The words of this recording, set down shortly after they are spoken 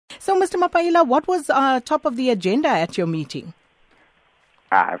So, Mr. Mapaila, what was top of the agenda at your meeting?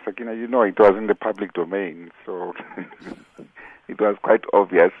 Sakina, it was in the public domain, so it was quite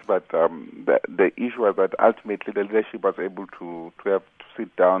obvious. But the issue was that ultimately the leadership was able to have to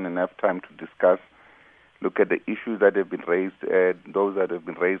sit down and have time to discuss, look at the issues that have been raised, those that have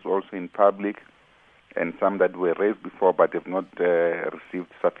been raised also in public, and some that were raised before but have not received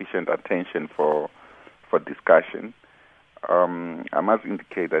sufficient attention for discussion. I must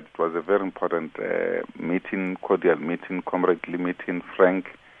indicate that it was a very important meeting, cordial meeting, comradely meeting. Frank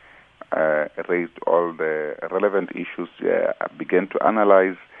raised all the relevant issues, began to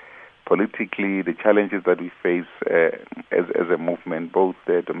analyze politically the challenges that we face as a movement, both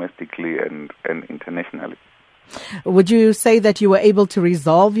domestically and internationally. Would you say that you were able to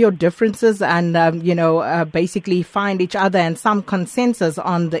resolve your differences and, basically find each other and some consensus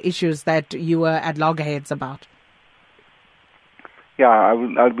on the issues that you were at loggerheads about? Yeah,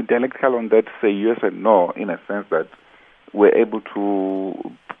 I'll be dialectical on that, say yes and no, in a sense that we're able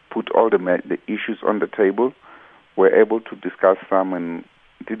to put all the issues on the table. We're able to discuss some and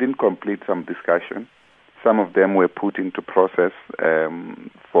didn't complete some discussion. Some of them were put into process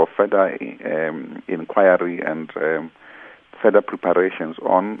for further inquiry and further preparations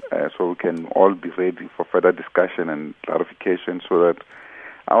on, so we can all be ready for further discussion and clarification, so that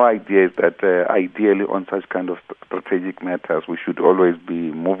our idea is that ideally on such kind of strategic matters, we should always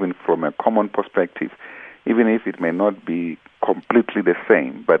be moving from a common perspective, even if it may not be completely the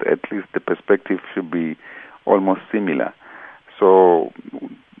same, but at least the perspective should be almost similar. So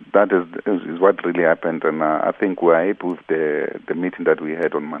that is what really happened, and I think we are happy with the meeting that we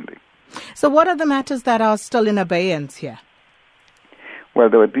had on Monday. So what are the matters that are still in abeyance here? Well,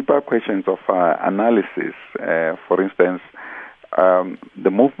 there were deeper questions of analysis. For instance,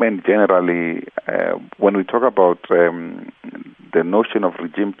 the movement generally, when we talk about the notion of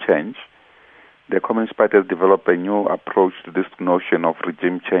regime change, the Communist Party has developed a new approach to this notion of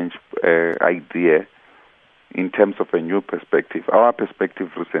regime change idea in terms of a new perspective. Our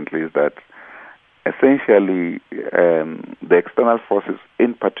perspective recently is that essentially the external forces,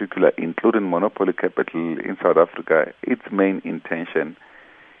 in particular, including monopoly capital in South Africa, its main intention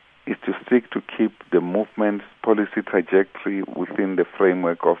is to seek to keep the movement's policy trajectory within the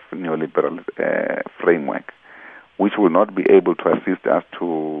framework of neoliberal framework, which will not be able to assist us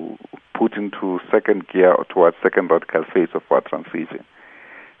to put into second gear or towards second radical phase of our transition.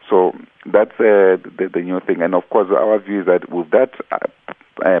 So that's the new thing. And of course, our view is that with that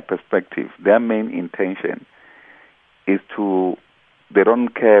perspective, their main intention is they don't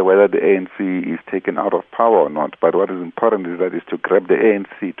care whether the ANC is taken out of power or not, but what is important is to grab the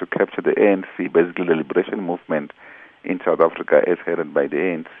ANC, to capture the ANC, basically the liberation movement in South Africa as headed by the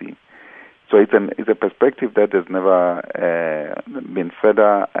ANC. So it's a perspective that has never been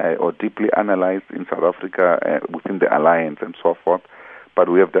further or deeply analyzed in South Africa within the alliance and so forth. But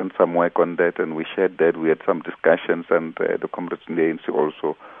we have done some work on that, and we shared that. We had some discussions, and the comrades in the ANC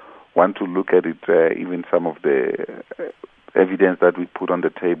also want to look at it, even some of the evidence that we put on the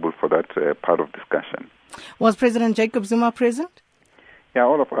table for that part of discussion. Was President Jacob Zuma present? Yeah,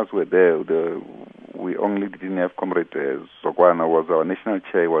 all of us were there. We only didn't have Comrade Zogwana, was our national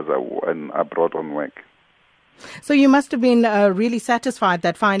chair, was abroad on work. So you must have been really satisfied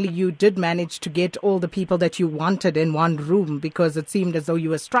that finally you did manage to get all the people that you wanted in one room, because it seemed as though you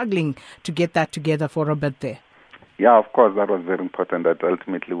were struggling to get that together for a bit there. Yeah, of course, that was very important, that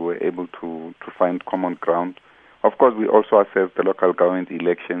ultimately we were able to find common ground. Of course, we also assessed the local government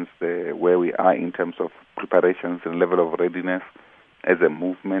elections, where we are in terms of preparations and level of readiness as a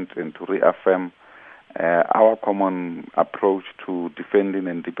movement, and to reaffirm our common approach to defending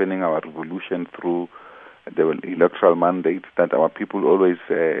and deepening our revolution through the electoral mandate that our people always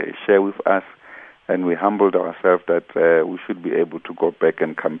share with us, and we humbled ourselves that we should be able to go back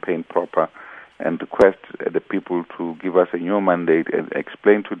and campaign proper and request the people to give us a new mandate and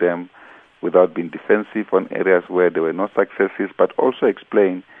explain to them without being defensive on areas where there were no successes, but also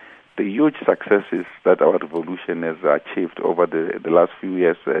explain the huge successes that our revolution has achieved over the last few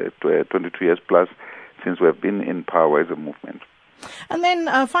years, 22 years plus, since we have been in power as a movement. And then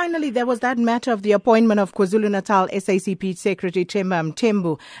finally, there was that matter of the appointment of KwaZulu-Natal SACP Secretary Themba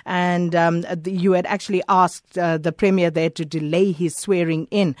Mthembu, and you had actually asked the Premier there to delay his swearing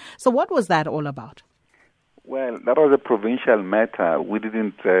in. So what was that all about? Well, that was a provincial matter. We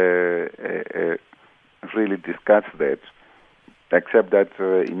didn't really discuss that, except that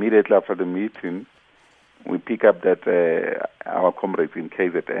immediately after the meeting, we pick up that our comrades in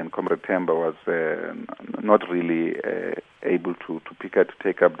KZN, Comrade Themba, was not really able to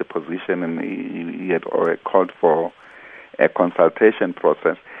take up the position, and he had called for a consultation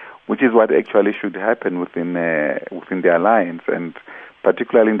process. which is what actually should happen within the alliance, and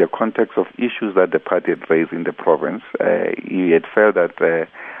particularly in the context of issues that the party had raised in the province. He had felt that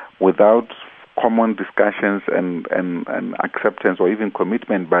without common discussions and acceptance or even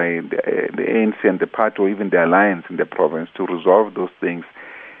commitment by the ANC and the party or even the alliance in the province to resolve those things,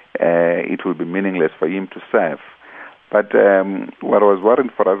 it will be meaningless for him to serve. But what was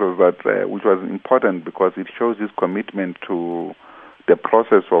worrying for us was that, which was important because it shows his commitment to the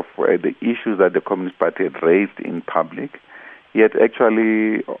process of the issues that the Communist Party had raised in public. He had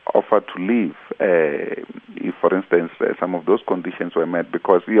actually offered to leave if, for instance, some of those conditions were met,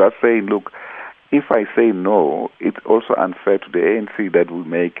 because you are saying, look, if I say no, it's also unfair to the ANC that will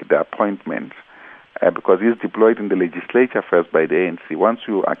make the appointment, because he's deployed in the legislature first by the ANC. Once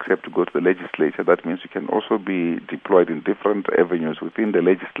you accept to go to the legislature, that means you can also be deployed in different avenues within the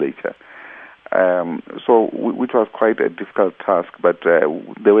legislature. Which was quite a difficult task, but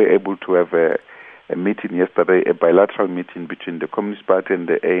they were able to have a meeting yesterday, a bilateral meeting between the Communist Party and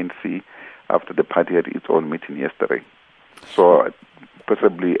the ANC after the party had its own meeting yesterday. So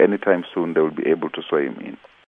possibly anytime soon they will be able to swear him in.